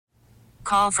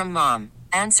Call from mom.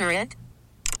 Answer it.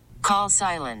 Call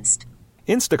silenced.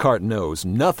 Instacart knows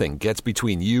nothing gets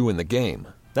between you and the game.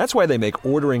 That's why they make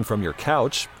ordering from your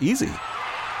couch easy.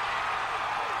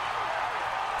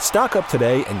 Stock up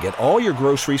today and get all your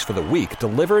groceries for the week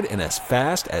delivered in as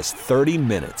fast as 30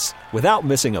 minutes without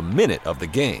missing a minute of the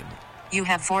game. You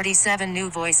have 47 new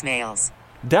voicemails.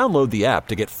 Download the app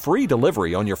to get free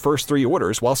delivery on your first 3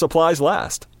 orders while supplies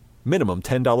last. Minimum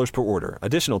 $10 per order.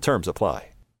 Additional terms apply.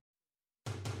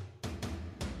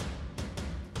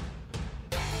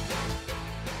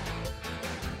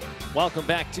 Welcome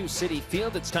back to Citi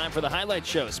Field. It's time for the Highlight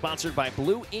Show, sponsored by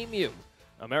Blue Emu,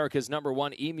 America's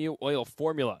 #1 emu oil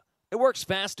formula. It works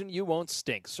fast and you won't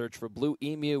stink. Search for Blue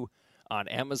Emu on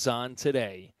Amazon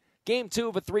today. Game 2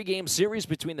 of a 3-game series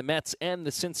between the Mets and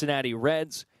the Cincinnati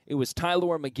Reds. It was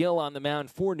Tyler McGill on the mound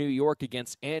for New York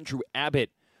against Andrew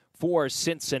Abbott for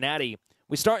Cincinnati.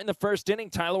 We start in the first inning.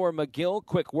 Tyler McGill,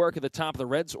 quick work at the top of the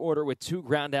Reds order with 2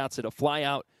 groundouts and a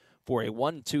flyout for a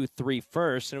 1-2-3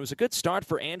 first. And it was a good start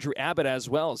for Andrew Abbott as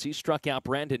well, as he struck out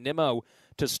Brandon Nimmo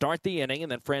to start the inning,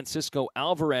 and then Francisco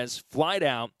Alvarez flied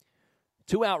out.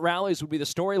 2-out rallies would be the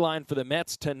storyline for the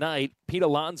Mets tonight. Pete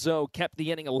Alonso kept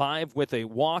the inning alive with a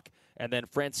walk, and then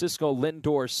Francisco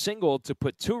Lindor singled to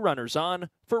put 2 runners on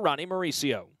for Ronnie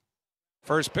Mauricio.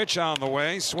 First pitch on the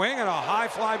way. Swing and a high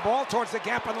fly ball towards the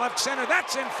gap in left center.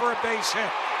 That's in for a base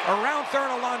hit. Around third,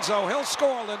 Alonso. He'll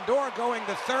score. Lindor going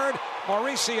to third.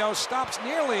 Mauricio stops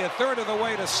nearly a third of the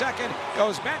way to second.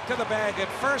 Goes back to the bag at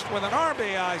first with an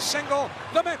RBI single.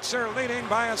 The Mets are leading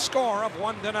by a score of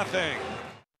 1-0.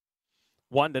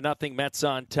 1-0 Mets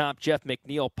on top. Jeff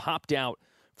McNeil popped out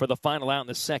for the final out in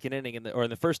the second inning, in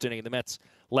the first inning. The Mets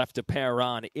left a pair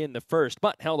on in the first,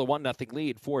 but held a 1-0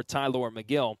 lead for Tyler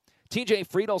McGill. TJ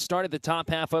Friedel started the top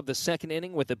half of the second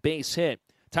inning with a base hit.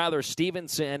 Tyler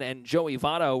Stevenson and Joey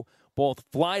Votto both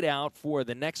flied out for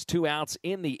the next 2 outs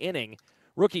in the inning.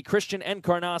 Rookie Christian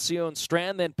Encarnacion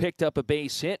Strand then picked up a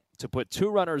base hit to put 2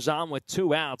 runners on with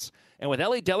 2 outs. And with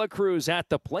Ellie De La Cruz at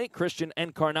the plate, Christian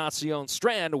Encarnacion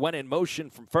Strand went in motion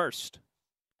from first.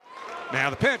 Now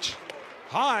the pitch.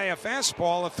 High, a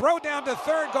fastball. A throw down to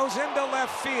third goes into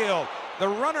left field. The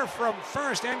runner from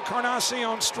first,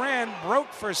 Encarnacion Strand,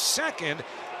 broke for second.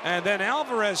 And then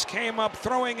Alvarez came up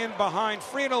throwing in behind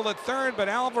Friedel at third, but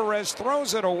Alvarez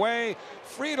throws it away.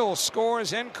 Friedel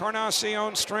scores.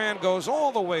 Encarnacion Strand goes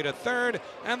all the way to third,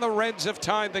 and the Reds have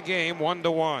tied the game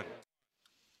 1-1.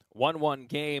 1-1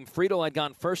 game. Friedel had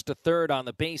gone first to third on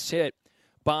the base hit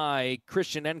by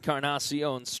Christian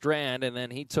Encarnacion Strand, and then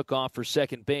he took off for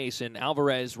second base. And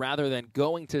Alvarez, rather than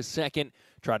going to second,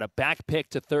 tried a back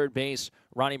pick to third base.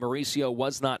 Ronnie Mauricio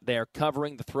was not there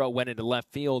covering. The throw went into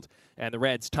left field, and the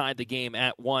Reds tied the game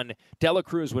at 1. De La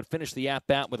Cruz would finish the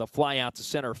at-bat with a fly out to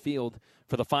center field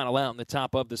for the final out in the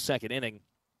top of the second inning.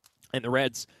 And the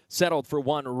Reds settled for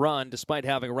 1 run despite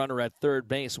having a runner at third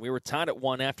base. We were tied at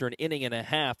 1 after an inning and a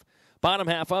half. Bottom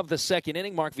half of the second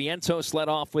inning, Mark Vientos led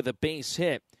off with a base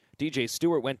hit. DJ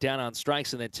Stewart went down on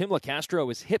strikes, and then Tim LaCastro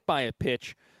was hit by a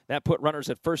pitch. That put runners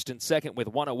at first and second with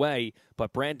 1 away,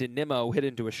 but Brandon Nimmo hit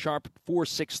into a sharp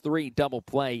 4-6-3 double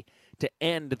play to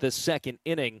end the second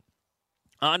inning.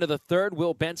 On to the third,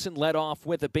 Will Benson led off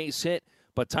with a base hit,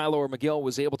 but Tyler McGill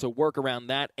was able to work around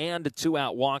that and a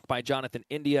 2-out walk by Jonathan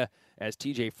India as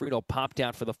TJ Friedel popped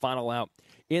out for the final out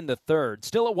in the third.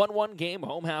 Still a 1-1 game,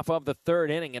 home half of the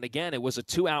third inning, and again, it was a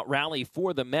 2-out rally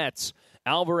for the Mets.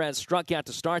 Alvarez struck out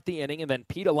to start the inning, and then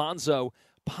Pete Alonso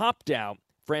popped out.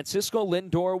 Francisco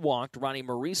Lindor walked. Ronnie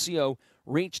Mauricio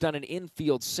reached on an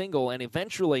infield single and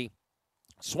eventually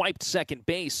swiped second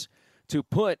base to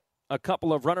put a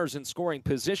couple of runners in scoring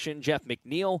position. Jeff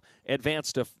McNeil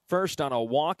advanced to first on a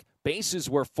walk. Bases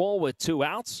were full with 2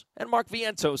 outs, and Mark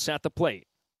Vientos at the plate.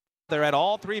 They're at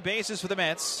all 3 bases for the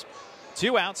Mets.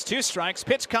 2 outs, 2 strikes,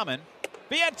 pitch coming.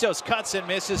 Vientos cuts and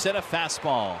misses at a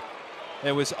fastball.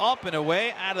 It was up and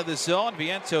away out of the zone.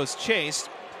 Vientos chased,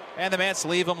 and the Mets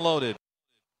leave him loaded.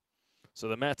 So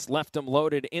the Mets left him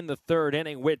loaded in the third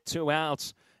inning with 2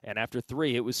 outs, and after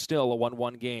 3, it was still a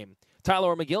 1-1 game.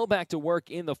 Tyler McGill back to work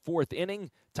in the fourth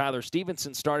inning. Tyler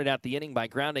Stevenson started out the inning by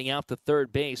grounding out to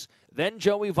third base. Then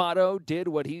Joey Votto did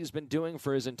what he's been doing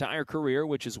for his entire career,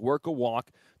 which is work a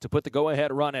walk to put the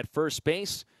go-ahead run at first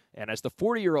base. And as the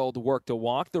 40-year-old worked a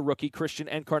walk, the rookie Christian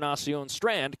Encarnacion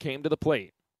Strand came to the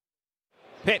plate.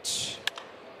 Pitch.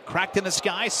 Cracked in the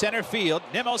sky, center field.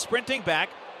 Nimmo sprinting back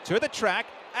to the track.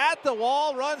 At the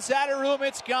wall, runs out of room,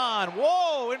 it's gone.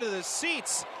 Whoa, into the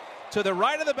seats to the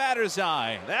right of the batter's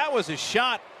eye. That was a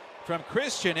shot from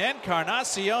Christian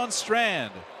Encarnacion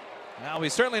Strand. Now, we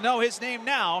certainly know his name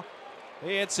now.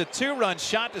 It's a 2-run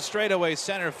shot to straightaway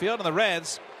center field, and the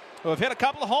Reds who have hit a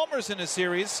couple of homers in the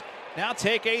series, now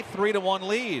take a 3-1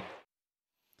 lead.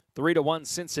 3-1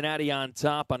 Cincinnati on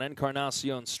top on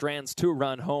Encarnacion Strand's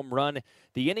 2-run home run.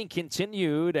 The inning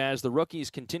continued as the rookies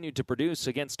continued to produce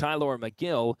against Tyler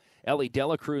McGill. Ellie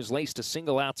Delacruz laced a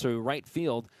single out to right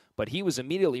field, but he was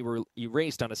immediately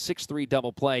erased on a 6-3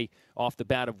 double play off the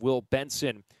bat of Will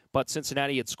Benson. But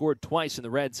Cincinnati had scored twice, and the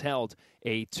Reds held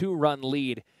a 2-run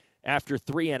lead after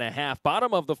 3.5.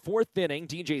 Bottom of the fourth inning,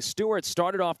 DJ Stewart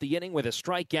started off the inning with a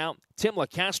strikeout. Tim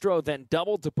LaCastro then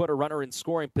doubled to put a runner in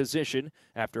scoring position.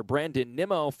 After Brandon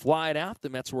Nimmo flied out, the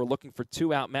Mets were looking for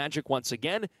two-out magic once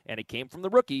again, and it came from the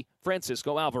rookie,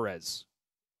 Francisco Alvarez.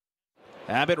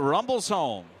 Abbott rumbles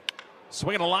home.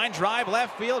 Swinging a line drive,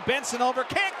 left field. Benson over,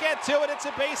 can't get to it. It's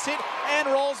a base hit and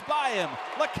rolls by him.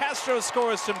 LaCastro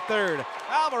scores from third.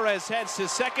 Alvarez heads to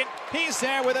second. He's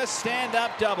there with a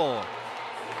stand-up double.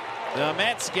 The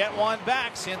Mets get one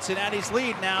back. Cincinnati's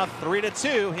lead now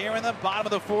 3-2 here in the bottom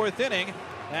of the fourth inning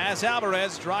as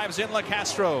Alvarez drives in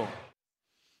LaCastro.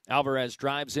 Alvarez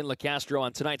drives in LaCastro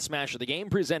on tonight's Smash of the Game,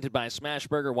 presented by Smash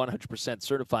Burger, 100%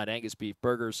 certified Angus beef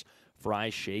burgers,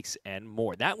 fries, shakes, and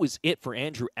more. That was it for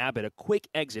Andrew Abbott. A quick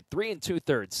exit, 3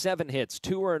 2/3, 7 hits,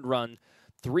 2 earned run,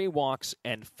 3 walks,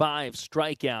 and 5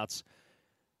 strikeouts.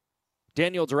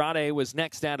 Daniel Durade was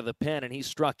next out of the pen, and he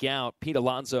struck out Pete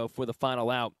Alonso for the final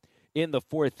out in the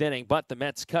fourth inning. But the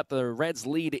Mets cut the Reds'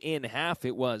 lead in half.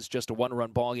 It was just a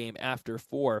 1-run ball game after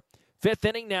 4. Fifth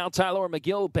inning now, Tyler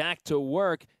McGill back to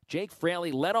work. Jake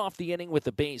Fraley led off the inning with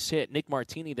a base hit. Nick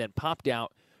Martini then popped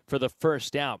out for the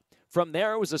first out. From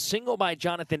there, it was a single by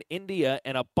Jonathan India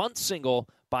and a bunt single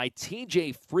by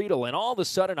TJ Friedl. And all of a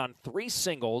sudden, on 3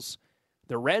 singles,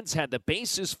 the Reds had the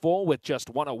bases full with just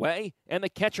 1 away, and the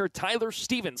catcher Tyler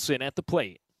Stevenson at the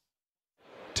plate.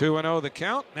 2-0 the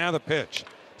count. Now the pitch.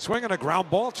 Swinging a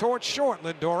ground ball towards short.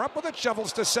 Lindor up with it,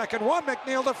 shovels to second. One,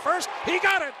 McNeil to first. He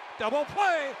got it. Double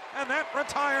play, and that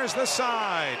retires the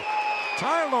side.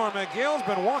 Tyler McGill's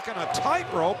been walking a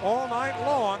tightrope all night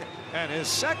long, and his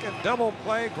second double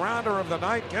play grounder of the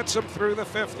night gets him through the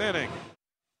 5th inning.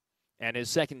 And his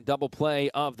second double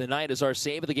play of the night is our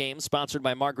save of the game, sponsored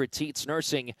by Margaret Tietz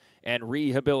Nursing and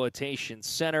Rehabilitation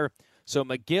Center. So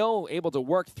McGill able to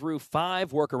work through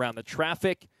 5, work around the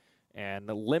traffic, and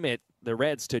limit the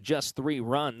Reds to just 3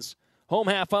 runs. Home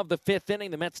half of the 5th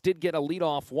inning, the Mets did get a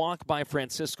leadoff walk by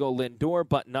Francisco Lindor,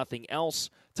 but nothing else.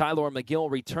 Tyler McGill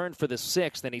returned for the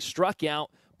 6th, and he struck out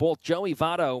both Joey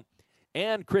Votto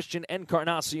and Christian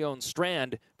Encarnacion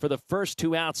Strand for the first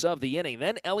 2 outs of the inning.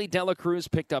 Then Ellie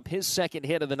Delacruz picked up his second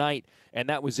hit of the night, and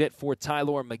that was it for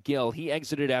Tyler McGill. He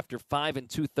exited after 5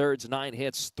 2/3, 9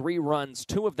 hits, 3 runs,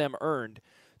 2 of them earned,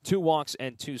 2 walks,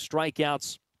 and 2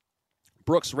 strikeouts.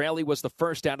 Brooks Raley was the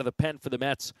first out of the pen for the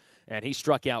Mets, and he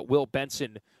struck out Will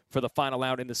Benson for the final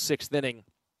out in the 6th inning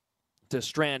to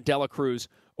strand Delacruz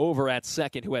over at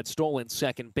second, who had stolen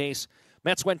second base.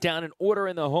 Mets went down in order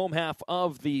in the home half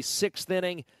of the 6th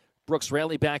inning. Brooks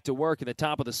Raley back to work in the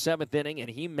top of the 7th inning,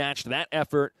 and he matched that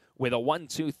effort with a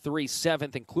 1-2-3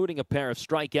 7th, including a pair of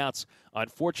strikeouts.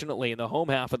 Unfortunately, in the home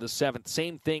half of the 7th,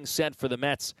 same thing said for the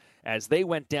Mets as they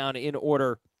went down in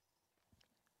order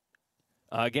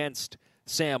against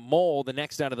Sam Moll, the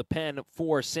next out of the pen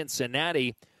for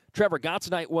Cincinnati. Brooks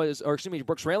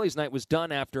Raley's night was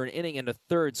done after an inning and a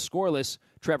third scoreless.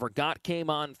 Trevor Gott came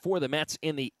on for the Mets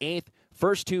in the 8th.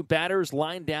 First 2 batters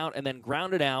lined out and then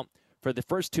grounded out for the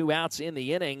first 2 outs in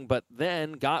the inning, but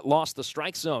then Gott lost the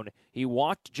strike zone. He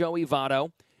walked Joey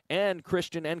Votto and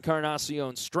Christian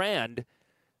Encarnacion Strand.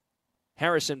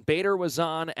 Harrison Bader was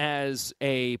on as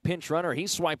a pinch runner. He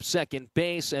swiped second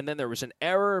base, and then there was an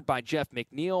error by Jeff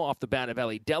McNeil off the bat of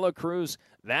Ellie Delacruz.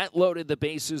 That loaded the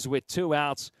bases with 2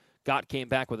 outs. Gott came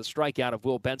back with a strikeout of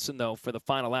Will Benson, though, for the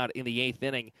final out in the 8th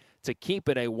inning to keep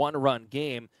it a 1-run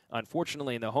game.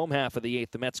 Unfortunately, in the home half of the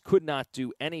 8th, the Mets could not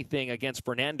do anything against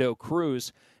Fernando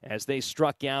Cruz as they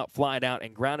struck out, flied out,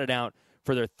 and grounded out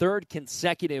for their 3rd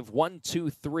consecutive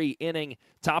 1-2-3 inning.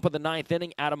 Top of the 9th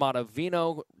inning, Adam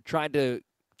Ottavino tried to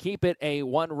keep it a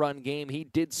 1-run game. He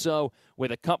did so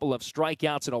with a couple of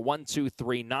strikeouts in a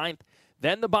 1-2-3 ninth.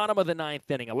 Then the bottom of the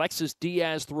 9th inning, Alexis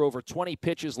Diaz threw over 20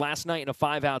 pitches last night in a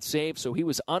 5-out save, so he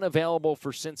was unavailable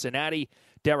for Cincinnati.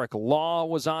 Derek Law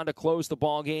was on to close the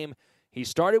ball game. He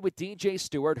started with DJ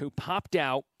Stewart, who popped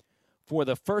out for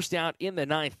the first out in the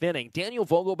 9th inning. Daniel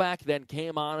Vogelbach then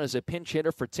came on as a pinch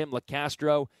hitter for Tim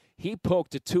LaCastro. He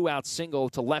poked a 2-out single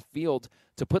to left field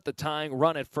to put the tying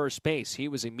run at first base. He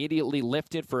was immediately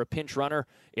lifted for a pinch runner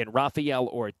in Rafael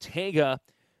Ortega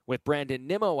with Brandon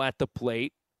Nimmo at the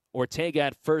plate. Ortega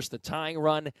at first, the tying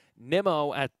run.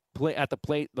 Nimmo at at the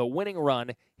plate, the winning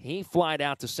run. He flied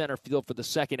out to center field for the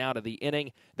second out of the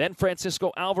inning. Then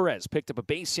Francisco Alvarez picked up a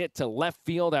base hit to left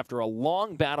field after a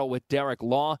long battle with Derek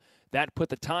Law. That put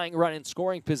the tying run in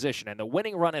scoring position and the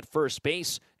winning run at first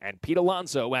base, and Pete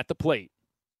Alonso at the plate.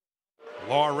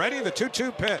 Law ready, the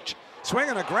 2-2 pitch.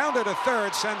 Swinging a grounder to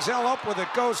third. Senzel up with it,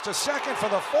 goes to second for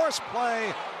the forced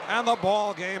play, and the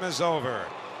ball game is over.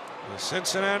 The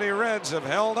Cincinnati Reds have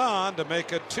held on to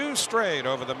make it 2 straight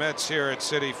over the Mets here at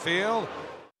Citi Field.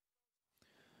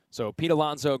 So Pete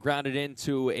Alonso grounded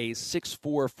into a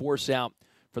 6-4 force out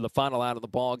for the final out of the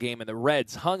ball game, and the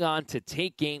Reds hung on to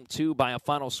take Game 2 by a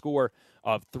final score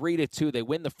of 3-2. They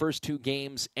win the first 2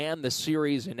 games and the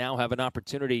series, and now have an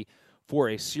opportunity for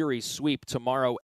a series sweep tomorrow